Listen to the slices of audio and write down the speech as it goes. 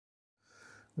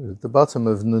At the bottom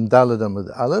of Nun Daled Amud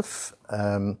Aleph,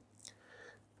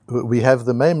 we have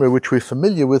the Memra, which we're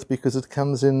familiar with because it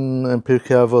comes in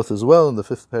Pirkei Avot as well, in the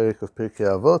 5th parak of Pirkei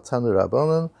Avot, Tanu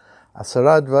Rabbanan,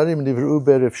 Asara Dvarim Nivru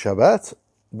Be'erev Shabbat,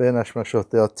 Ben Hashmashot.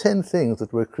 There are 10 things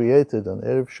that were created on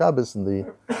Erev Shabbos, in the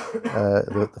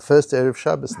first Erev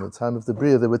Shabbos, in the time of the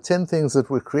Bria. There were 10 things that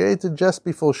were created just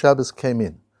before Shabbos came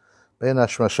in, Ben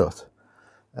Hashmashot.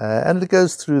 And it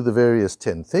goes through the various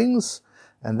 10 things,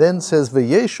 and then says,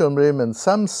 V'yesh Omrim, and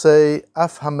some say,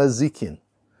 Af HaMazikin.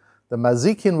 The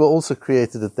Mazikin were also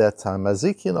created at that time.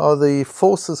 Mazikin are the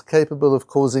forces capable of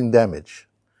causing damage.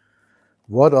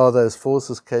 What are those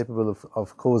forces capable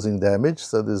of causing damage?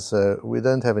 So there's we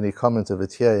don't have any comment of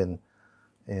it here in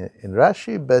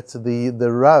Rashi, but the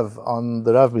Rav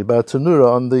Mibartanura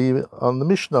on the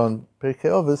Mishnah on Pirkei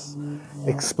Avos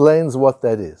explains what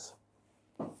that is.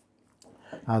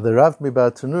 Now the Rav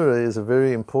Mibartanura is a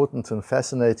very important and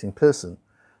fascinating person.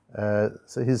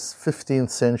 So he's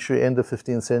 15th century, end of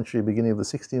 15th century, beginning of the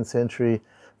 16th century,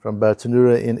 from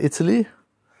Bartanura in Italy,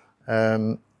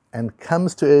 and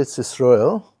comes to Eretz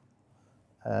Yisrael,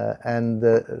 and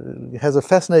has a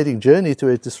fascinating journey to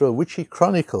Eretz Yisrael, which he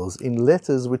chronicles in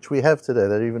letters which we have today.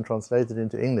 They're even translated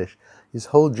into English. His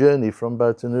whole journey from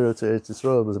Bartanura to Eretz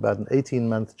Yisrael was about an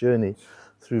 18-month journey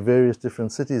through various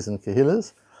different cities and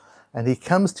kehillas. And he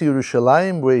comes to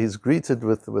Yerushalayim, where he's greeted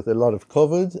with a lot of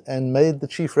kovod, and made the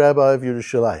chief rabbi of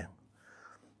Yerushalayim.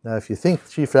 Now, if you think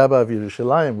chief rabbi of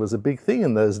Yerushalayim was a big thing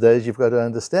in those days, you've got to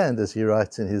understand, as he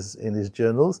writes in his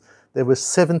journals, there were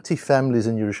 70 families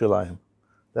in Yerushalayim.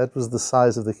 That was the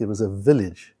size of it was a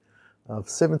village of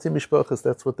 70 mishpachas.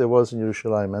 That's what there was in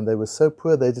Yerushalayim, and they were so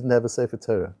poor they didn't have a Sefer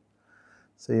Torah.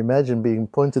 So you imagine being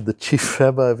appointed the chief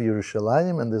rabbi of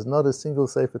Yerushalayim, and there's not a single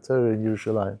Sefer Torah in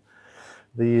Yerushalayim.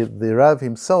 The Rav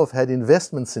himself had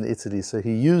investments in Italy, so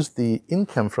he used the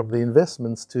income from the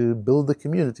investments to build the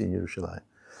community in Yerushalayim.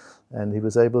 And he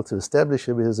was able to establish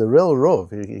it. He was a real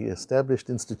Rov. He established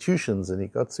institutions, and he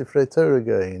got Sifrei Torah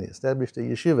going, and he established a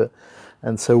yeshiva.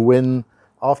 And so when,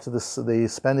 after the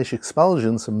Spanish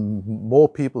expulsion, some more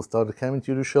people started coming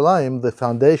to Yerushalayim, the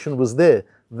foundation was there.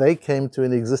 They came to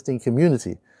an existing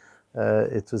community.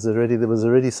 There was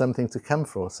already something to come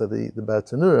for. So the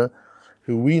Bartanura,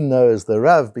 who we know as the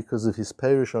Rav because of his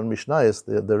Perush on Mishnayos,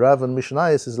 the Rav on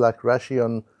Mishnayos is like Rashi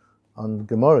on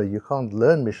Gemara. You can't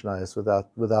learn Mishnayos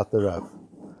without the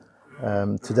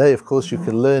Rav. Today, of course, you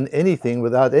can learn anything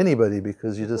without anybody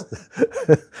because you just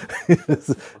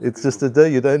it's just a day.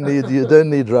 You don't need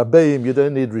Rabbeim, you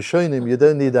don't need Rishonim, you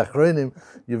don't need Achronim.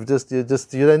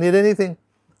 You don't need anything.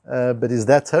 But is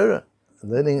that Torah?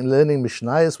 Learning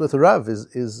Mishnayos with Rav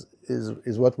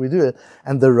is what we do.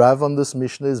 And the Rav on this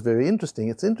Mishnah is very interesting.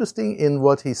 It's interesting in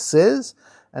what he says,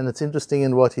 and it's interesting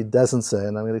in what he doesn't say.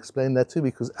 And I'm going to explain that too,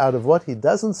 because out of what he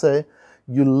doesn't say,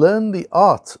 you learn the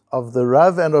art of the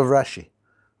Rav and of Rashi,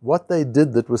 what they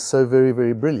did that was so very,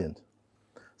 very brilliant.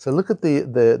 So look at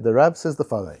the Rav says the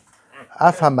following.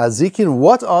 Af ha-mazikin,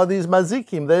 what are these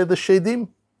mazikim? They're the shedim.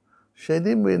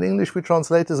 Shedim, in English, we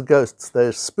translate as ghosts.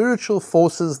 They're spiritual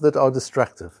forces that are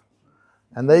destructive.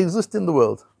 And they exist in the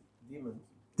world.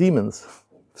 Demons.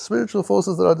 Spiritual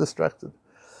forces that are destructive.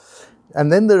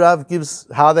 And then the Rav gives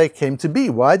how they came to be.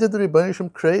 Why did the Rebbeinu Shem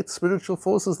create spiritual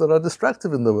forces that are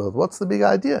destructive in the world? What's the big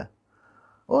idea?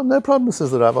 Oh, no problem, says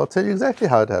the Rav. I'll tell you exactly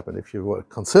how it happened. If you were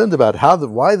concerned about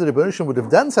why the Rebbeinu Shem would have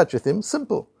done such a thing,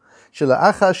 simple.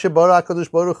 After Hashem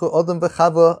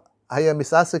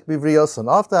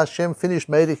finished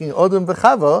making Odom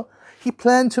v'Chava, he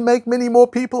planned to make many more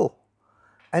people.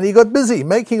 And he got busy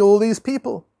making all these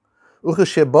people. And he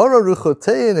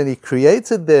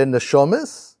created their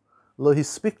neshomas.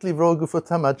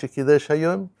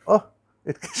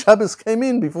 Shabbos came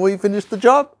in before he finished the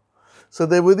job. So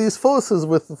there were these forces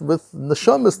with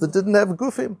neshomas that didn't have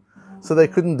gufim. So they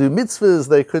couldn't do mitzvahs,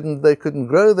 they couldn't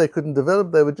grow, they couldn't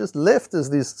develop, they were just left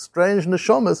as these strange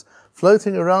neshomas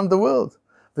floating around the world.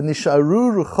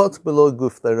 V'nisharu ruchot belo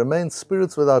guf, they remained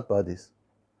spirits without bodies.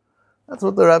 That's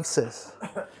what the Rav says.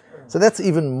 So that's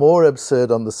even more absurd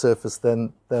on the surface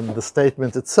than the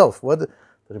statement itself. What the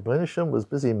Rebbeinu Shem was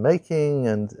busy making,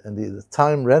 and the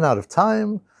time ran out of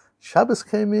time. Shabbos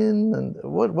came in, and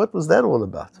what was that all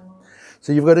about?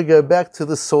 So you've got to go back to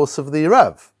the source of the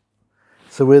Rav.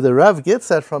 So where the Rav gets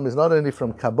that from is not only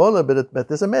from Kabbalah, but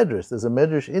there's a medrash. There's a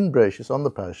medrash in Bereishis on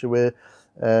the parasha where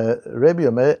Rebbe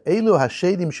Omer, Eilu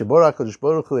hashedim shebora HaKadosh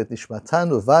Baruch Hu et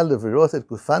nishmatan uval levirot et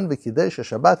gufan v'kidesh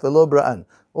haShabbat v'lo bra'an.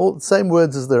 All the same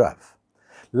words as the Rav.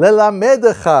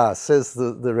 Lelamedecha, says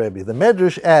the Rebbe. The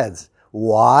medrash adds,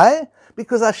 why?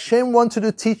 Because Hashem wanted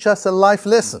to teach us a life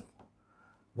lesson.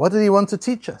 What did he want to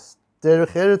teach us?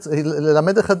 דרך ארץ,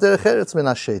 ללמדך דרך ארץ מן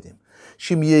השדים.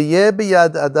 שאם יהיה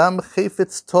ביד אדם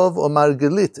חפץ טוב או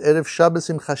מרגלית, ערב שבת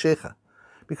עם חשיכה.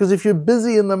 Because if you're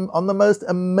busy on the most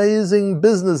amazing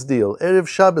business deal, Erev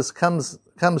Shabbos comes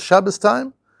Shabbos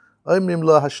time, אומרים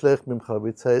לו השלך ממך,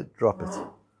 we'd say, drop it.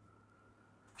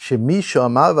 שמי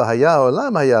שאמר והיה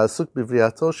העולם היה עסוק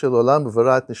בבריאתו של עולם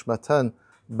וברא את נשמתן,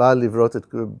 בא לברות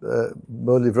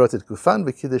את גופן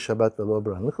וקידש שבת ולא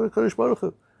ברן. Look at Kodesh Baruch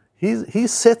Hu. He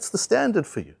sets the standard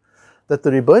for you. That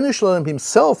the Ribono Shel Olam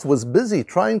himself was busy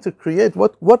trying to create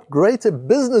what greater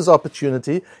business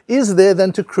opportunity is there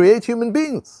than to create human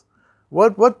beings?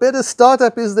 What better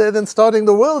startup is there than starting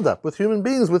the world up with human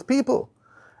beings, with people?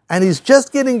 And he's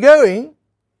just getting going.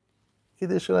 So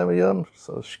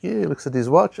Shki looks at his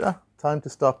watch. Time to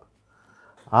stop.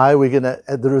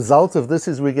 The result of this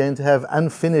is we're going to have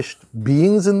unfinished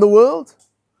beings in the world.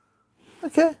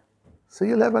 Okay. So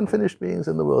you'll have unfinished beings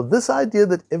in the world. This idea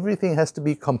that everything has to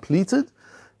be completed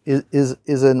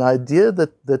is an idea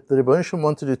that the Ribono Shel Olam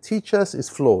wanted to teach us is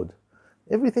flawed.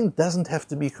 Everything doesn't have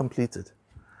to be completed.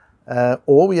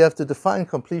 Or we have to define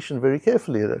completion very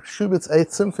carefully. Schubert's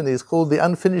 8th Symphony is called the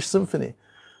Unfinished Symphony.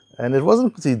 And it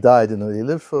wasn't because he died, he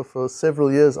lived for several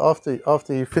years after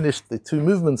he finished the 2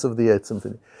 movements of the 8th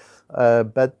Symphony.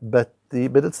 But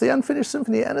it's the Unfinished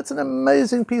Symphony, and it's an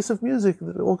amazing piece of music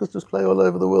that orchestras play all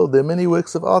over the world. There are many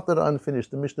works of art that are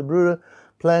unfinished. The Mishnah Berurah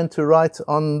planned to write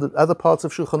on the other parts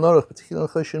of Shulchan Aruch, particularly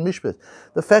on Choshen Mishpat.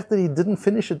 The fact that he didn't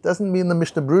finish it doesn't mean the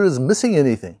Mishnah Berurah is missing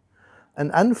anything.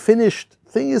 An unfinished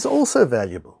thing is also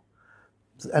valuable.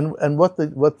 And what the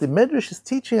Medrash is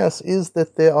teaching us is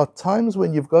that there are times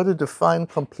when you've got to define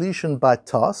completion by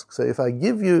task. So if I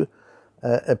give you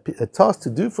a task to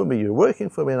do for me, you're working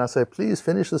for me, and I say, please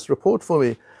finish this report for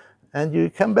me, and you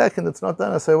come back and it's not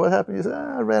done, I say, what happened? You say,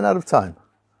 I ran out of time.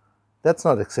 That's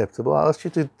not acceptable. I asked you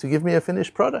to give me a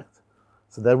finished product.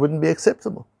 So that wouldn't be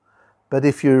acceptable. But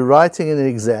if you're writing in an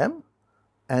exam,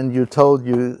 and you're told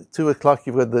 2 o'clock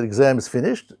you've got the exam is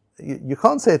finished, you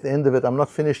can't say at the end of it, I'm not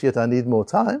finished yet, I need more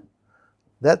time.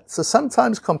 So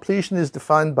sometimes completion is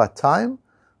defined by time,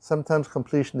 sometimes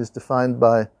completion is defined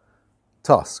by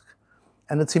task.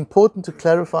 And it's important to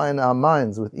clarify in our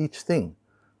minds with each thing,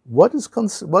 what does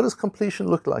completion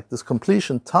look like? Does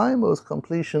completion time or is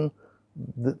completion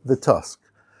the task?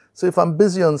 So if I'm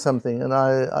busy on something and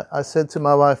I said to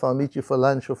my wife, I'll meet you for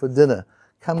lunch or for dinner,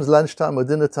 comes lunchtime or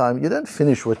dinner time, you don't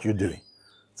finish what you're doing.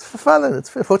 It's for fun,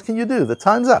 what can you do? The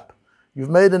time's up. You've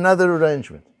made another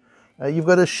arrangement. You've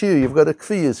got a shiur, you've got a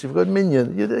kviyas, you've got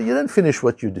minyan. You don't finish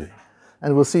what you're doing.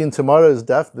 And we'll see in tomorrow's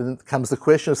daf, then comes the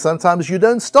question of sometimes you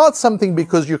don't start something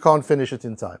because you can't finish it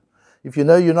in time. If you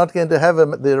know you're not going to have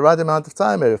the right amount of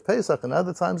time, Erev Pesach and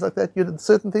other times like that,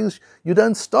 certain things you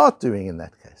don't start doing in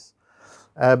that case.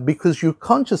 Because you're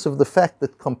conscious of the fact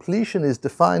that completion is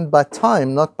defined by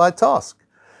time, not by task.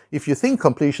 If you think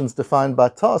completion is defined by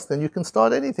task, then you can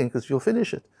start anything because you'll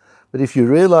finish it. But if you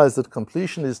realize that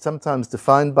completion is sometimes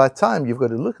defined by time, you've got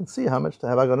to look and see how much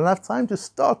have I got enough time to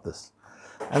start this.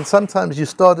 And sometimes you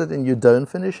start it and you don't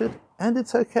finish it, and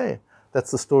it's okay.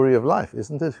 That's the story of life,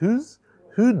 isn't it?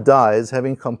 Who dies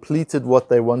having completed what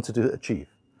they wanted to achieve?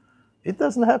 It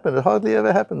doesn't happen. It hardly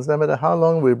ever happens. No matter how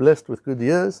long we're blessed with good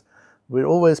years, we're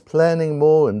always planning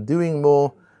more and doing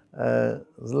more.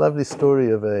 There's a lovely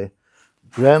story of a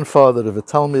grandfather of a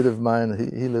Talmud of mine.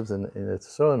 He lives in Eretz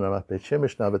Yisrael, and I'm at Beit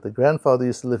Shemesh now, but the grandfather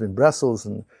used to live in Brussels,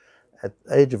 and at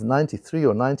the age of 93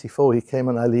 or 94, he came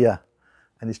on Aliyah.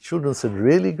 And his children said,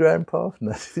 really, Grandpa?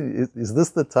 Is this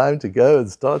the time to go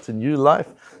and start a new life?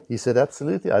 He said,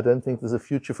 absolutely. I don't think there's a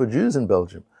future for Jews in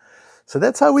Belgium. So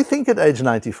that's how we think at age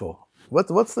 94.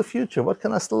 What's the future? What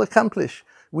can I still accomplish?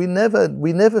 We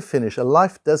never finish. A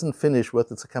life doesn't finish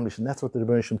what it's accomplished. And that's what the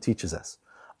Ribono Shel Olam teaches us.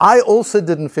 I also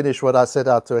didn't finish what I set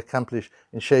out to accomplish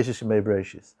in Sheshes Yemei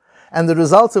Bereishis. And the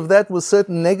result of that was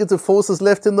certain negative forces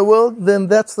left in the world, then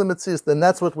that's the mitzvah. Then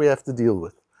that's what we have to deal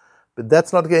with. But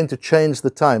that's not going to change the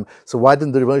time. So why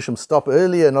didn't the Ribono Shel Olam stop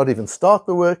earlier, not even start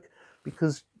the work?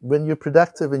 Because when you're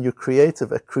productive and you're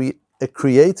creative, a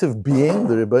creative being,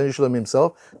 the Ribono Shel Olam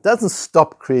himself, doesn't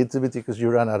stop creativity because you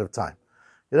run out of time.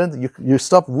 You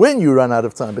stop when you run out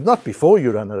of time, but not before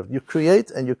you run out of time. You create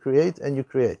and you create and you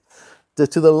create.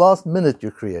 To the last minute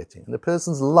you're creating. In a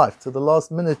person's life, to the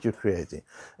last minute you're creating.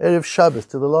 Erev Shabbos,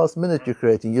 to the last minute you're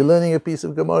creating. You're learning a piece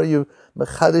of Gemara, you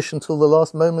mechadish until the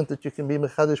last moment that you can be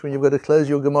mechadish when you've got to close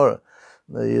your Gemara.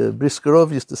 The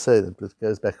Briskerov used to say that, but it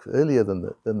goes back earlier than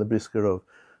the Briskerov.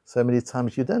 So many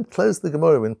times you don't close the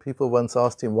Gemara. When people once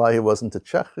asked him why he wasn't at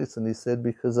Shachris, and he said,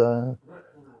 because I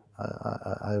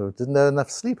didn't have enough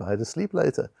sleep. I had to sleep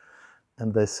later.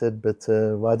 And they said, but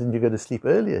why didn't you go to sleep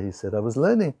earlier? He said, I was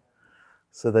learning.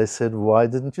 So they said, why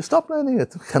didn't you stop learning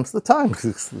it? It comes the time.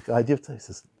 The idea of Torah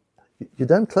says, you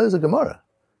don't close a Gemara.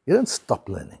 You don't stop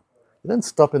learning. You don't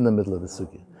stop in the middle of the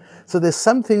sugya. So there's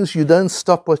some things you don't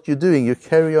stop what you're doing. You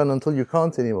carry on until you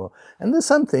can't anymore. And there's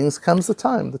some things comes the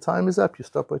time. The time is up. You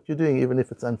stop what you're doing, even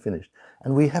if it's unfinished.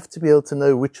 And we have to be able to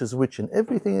know which is which in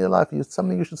everything in your life. It's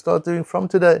something you should start doing from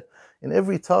today. In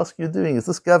every task you're doing, is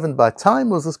this governed by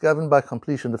time or is this governed by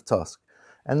completion of task?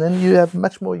 And then you have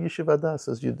much more yeshiv adas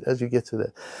as you get to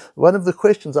that. One of the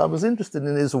questions I was interested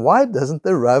in is, why doesn't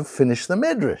the Rav finish the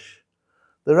Medrash?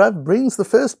 The Rav brings the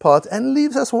first part and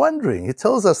leaves us wondering. He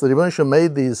tells us that Rebbeinu Shalom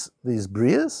made these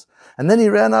brias, and then he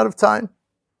ran out of time.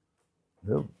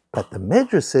 No, but the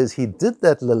Medrash says he did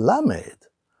that lelamed.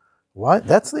 Why?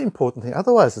 That's the important thing.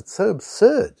 Otherwise, it's so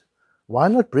absurd. Why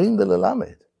not bring the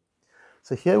lelamed?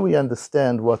 So here we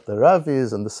understand what the Rav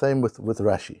is, and the same with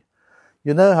Rashi.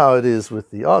 You know how it is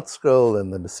with the Art Scroll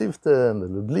and the Mesivta and the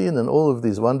Lublin and all of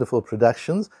these wonderful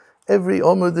productions. Every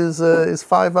Omud is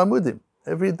 5 Amudim.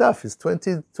 Every daf is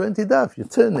 20 daf. You're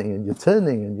turning and you're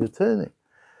turning and you're turning.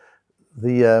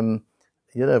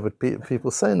 What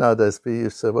people say nowadays, you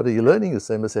say, what are you learning? You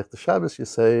say Masechta Shabbos. You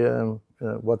say,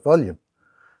 what volume?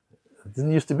 It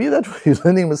didn't used to be that way. You're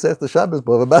learning Masechta Shabbos,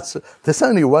 Bava Basra. There's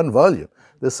only one volume.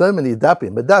 There's so many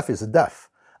dafim. A daf is a daf.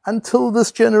 Until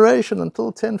this generation,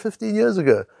 until 10, 15 years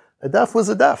ago, a daf was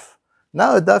a daf.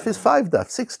 Now a daf is 5 daf,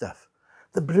 6 daf.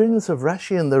 The brilliance of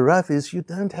Rashi and the Rav is you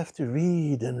don't have to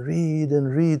read and read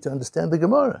and read to understand the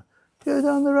Gemara. Go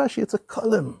down the Rashi, it's a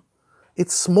column.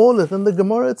 It's smaller than the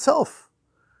Gemara itself.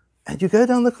 And you go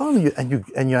down the column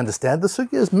and you understand the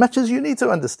sugya as much as you need to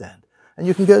understand. And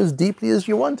you can go as deeply as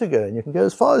you want to go, and you can go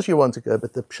as far as you want to go.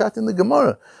 But the pshat in the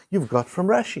Gemara, you've got from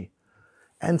Rashi.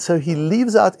 And so he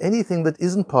leaves out anything that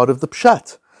isn't part of the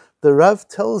pshat. The Rav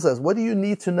tells us, what do you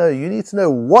need to know? You need to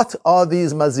know, what are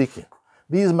these mazikin?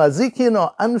 These mazikin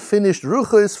are unfinished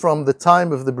ruchos from the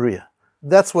time of the Bria.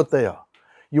 That's what they are.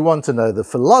 You want to know the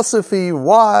philosophy,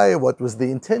 why, what was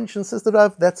the intention, says the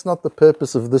Rav. That's not the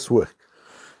purpose of this work.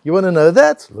 You want to know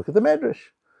that? Look at the Medrash.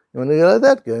 You want to know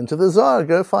that? Go into the Zohar.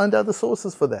 Go find out the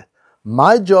sources for that.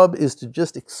 My job is to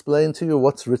just explain to you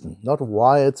what's written, not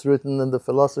why it's written and the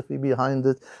philosophy behind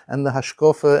it and the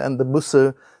hashkofa and the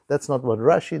musar. That's not what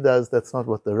Rashi does. That's not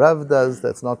what the Rav does.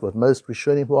 That's not what most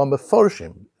Rishonim who are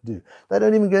meforshim do. They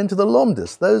don't even go into the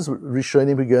Lomdus. Those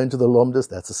Rishonim who go into the Lomdus,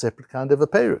 that's a separate kind of a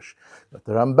perush. But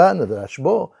the Ramban and the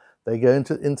Rashbo, they go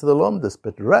into the Lomdus.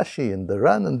 But Rashi and the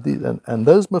Ran and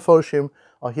those meforshim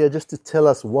are here just to tell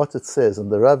us what it says.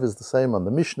 And the Rav is the same on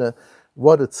the Mishnah.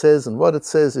 What it says, and what it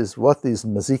says is what these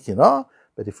mazikin are.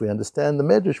 But if we understand the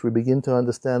Medrash, we begin to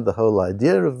understand the whole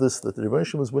idea of this, that the Rebbeinu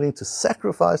Shalom was willing to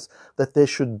sacrifice that there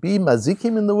should be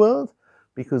mazikim in the world,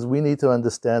 because we need to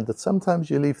understand that sometimes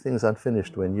you leave things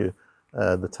unfinished when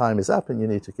the time is up and you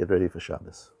need to get ready for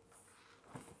Shabbos.